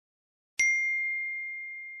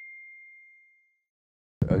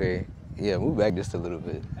Okay, yeah, move back just a little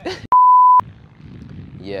bit.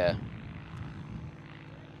 Yeah.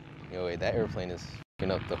 Yo, wait, that airplane is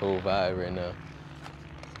f***ing up the whole vibe right now.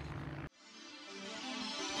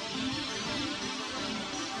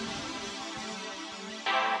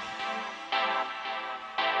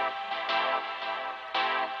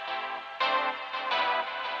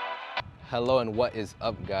 Hello and what is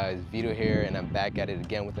up, guys? Vito here, and I'm back at it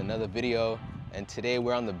again with another video. And today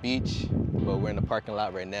we're on the beach, but we're in the parking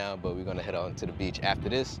lot right now, but we're gonna head on to the beach after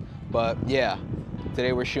this. But yeah,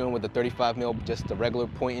 today we're shooting with the 35mm, just a regular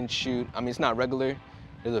point and shoot. I mean, it's not regular.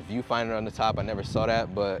 There's a viewfinder on the top. I never saw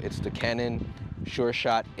that, but it's the Canon Sure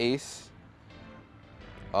Shot Ace.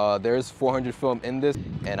 There's 400 film in this,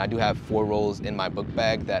 and I do have 4 rolls in my book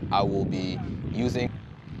bag that I will be using.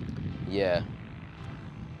 Yeah.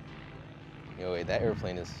 Yo, wait, that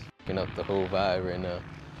airplane is f***ing up the whole vibe right now.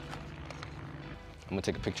 I'm gonna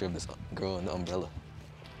take a picture of this girl in the umbrella.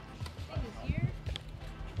 Here?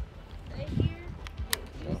 Right here?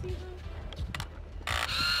 Do you see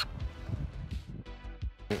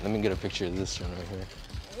them? Let me get a picture of this one right here.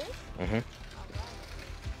 Really? Mm-hmm.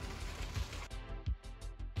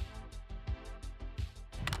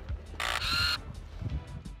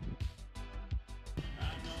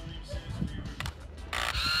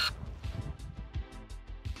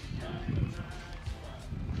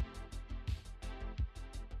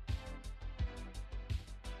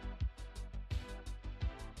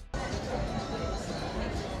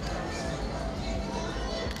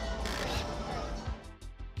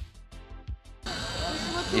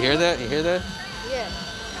 You hear that? You hear that? Yeah.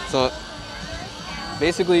 So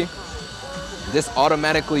basically, this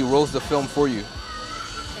automatically rolls the film for you. Okay.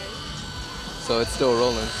 So it's still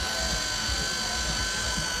rolling.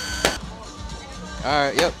 All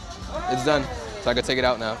right, yep, it's done. So I can take it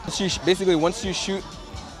out now. Basically, once you shoot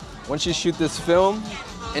this film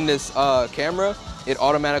in this camera, it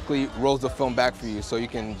automatically rolls the film back for you. So you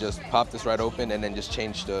can just pop this right open and then just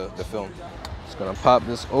change the film. Just gonna pop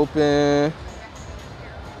this open.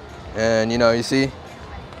 And you see,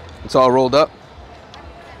 it's all rolled up.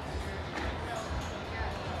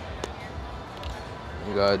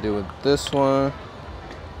 You gotta do with this one.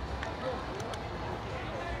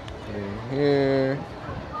 Put it in here.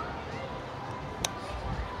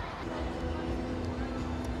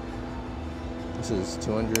 This is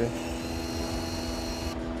 200.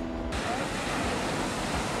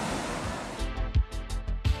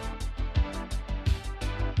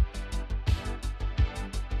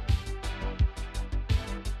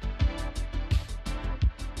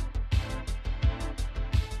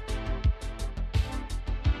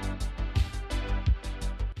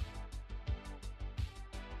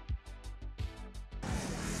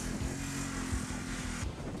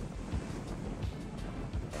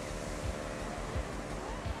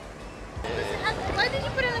 Why did you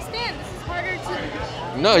put it in a stand? This is harder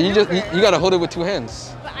to... No, you gotta hold it with 2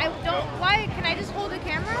 hands. But I don't... Why? Can I just hold the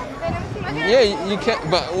camera? Yeah, you can't,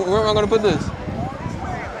 but where am I gonna put this?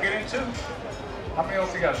 Get in 2. How many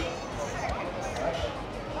else you got?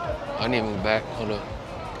 I need to move back, hold up.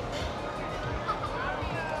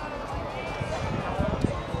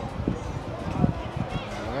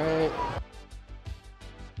 All right.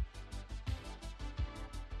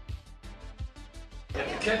 You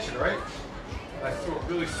have to catch it, right? I threw it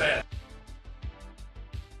really fast.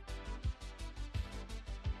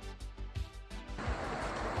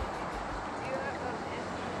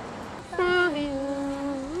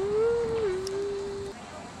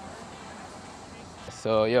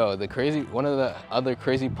 So yo, one of the other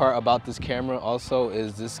crazy part about this camera also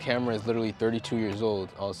is this camera is literally 32 years old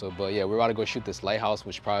also. But yeah, we're about to go shoot this lighthouse,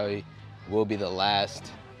 which probably will be the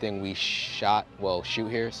last thing we shoot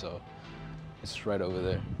here. So it's right over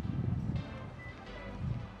there.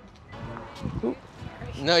 Ooh.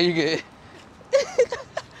 No, you good.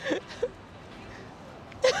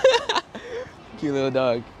 Cute little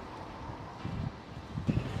dog.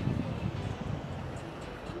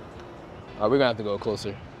 We're gonna have to go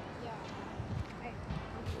closer.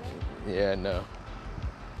 Yeah, no.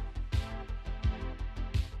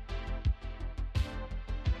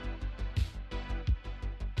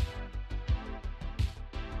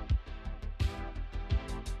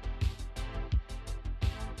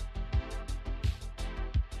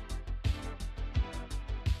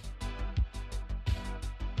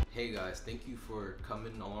 Hey guys, thank you for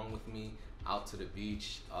coming along with me out to the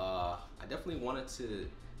beach. I definitely wanted to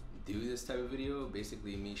do this type of video,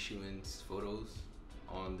 basically me shooting photos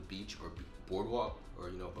on the beach or boardwalk,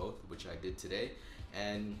 or both, which I did today.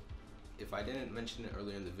 And if I didn't mention it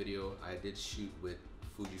earlier in the video, I did shoot with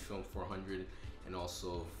Fujifilm 400 and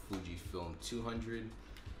also Fujifilm 200.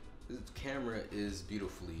 this camera is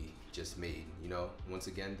beautifully just made, you know. Once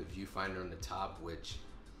again, the viewfinder on the top, which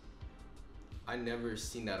I never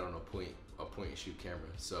seen that on a point and shoot camera.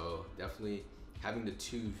 So definitely having the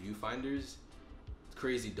two viewfinders, it's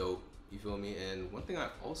crazy dope. You feel me? And one thing I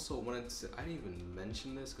also wanted to say, I didn't even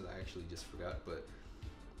mention this because I actually just forgot, but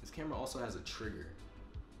this camera also has a trigger,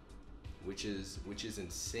 which is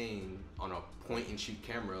insane on a point and shoot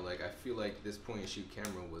camera. Like, I feel like this point and shoot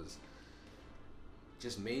camera was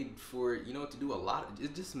just made for, you know, to do a lot.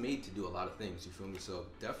 It's just made to do a lot of things. You feel me? So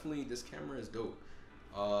definitely this camera is dope.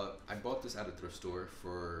 I bought this at a thrift store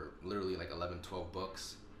for literally like 11, 12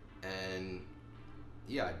 bucks. And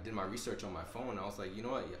yeah, I did my research on my phone. I was like, you know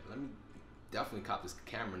what? Yeah, let me definitely cop this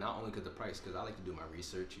camera. Not only because the price, because I like to do my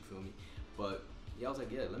research. You feel me? But yeah, I was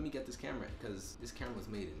like, yeah, let me get this camera because this camera was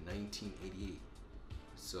made in 1988.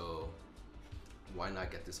 So why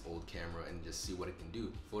not get this old camera and just see what it can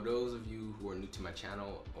do? For those of you who are new to my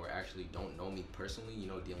channel or actually don't know me personally, you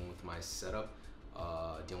know, dealing with my setup,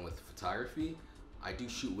 dealing with photography, I do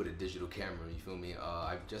shoot with a digital camera, you feel me?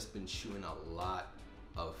 I've just been shooting a lot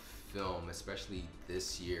of film, especially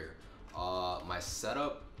this year. My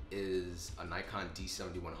setup is a Nikon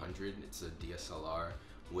D7100. It's a DSLR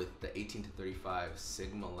with the 18-35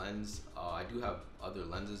 Sigma lens. I do have other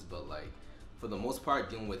lenses, but like for the most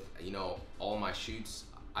part, dealing with, you know, all my shoots,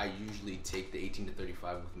 I usually take the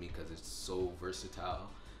 18-35 with me because it's so versatile.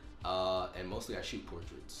 And mostly I shoot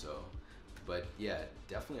portraits, so. But yeah,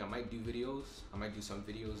 definitely I might do videos. I might do some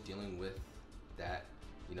videos dealing with that,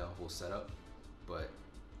 you know, whole setup. But,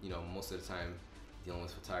 you know, most of the time dealing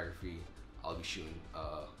with photography, I'll be shooting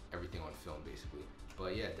everything on film basically.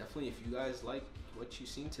 But yeah, definitely if you guys like what you've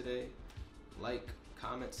seen today, like,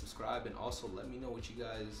 comment, subscribe, and also let me know what you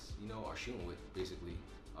guys, you know, are shooting with basically.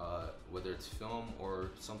 Whether it's film or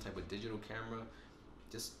some type of digital camera,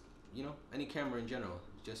 just, you know, any camera in general.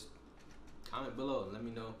 Just comment below and let me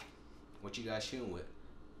know what you guys shooting with.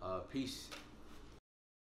 Peace.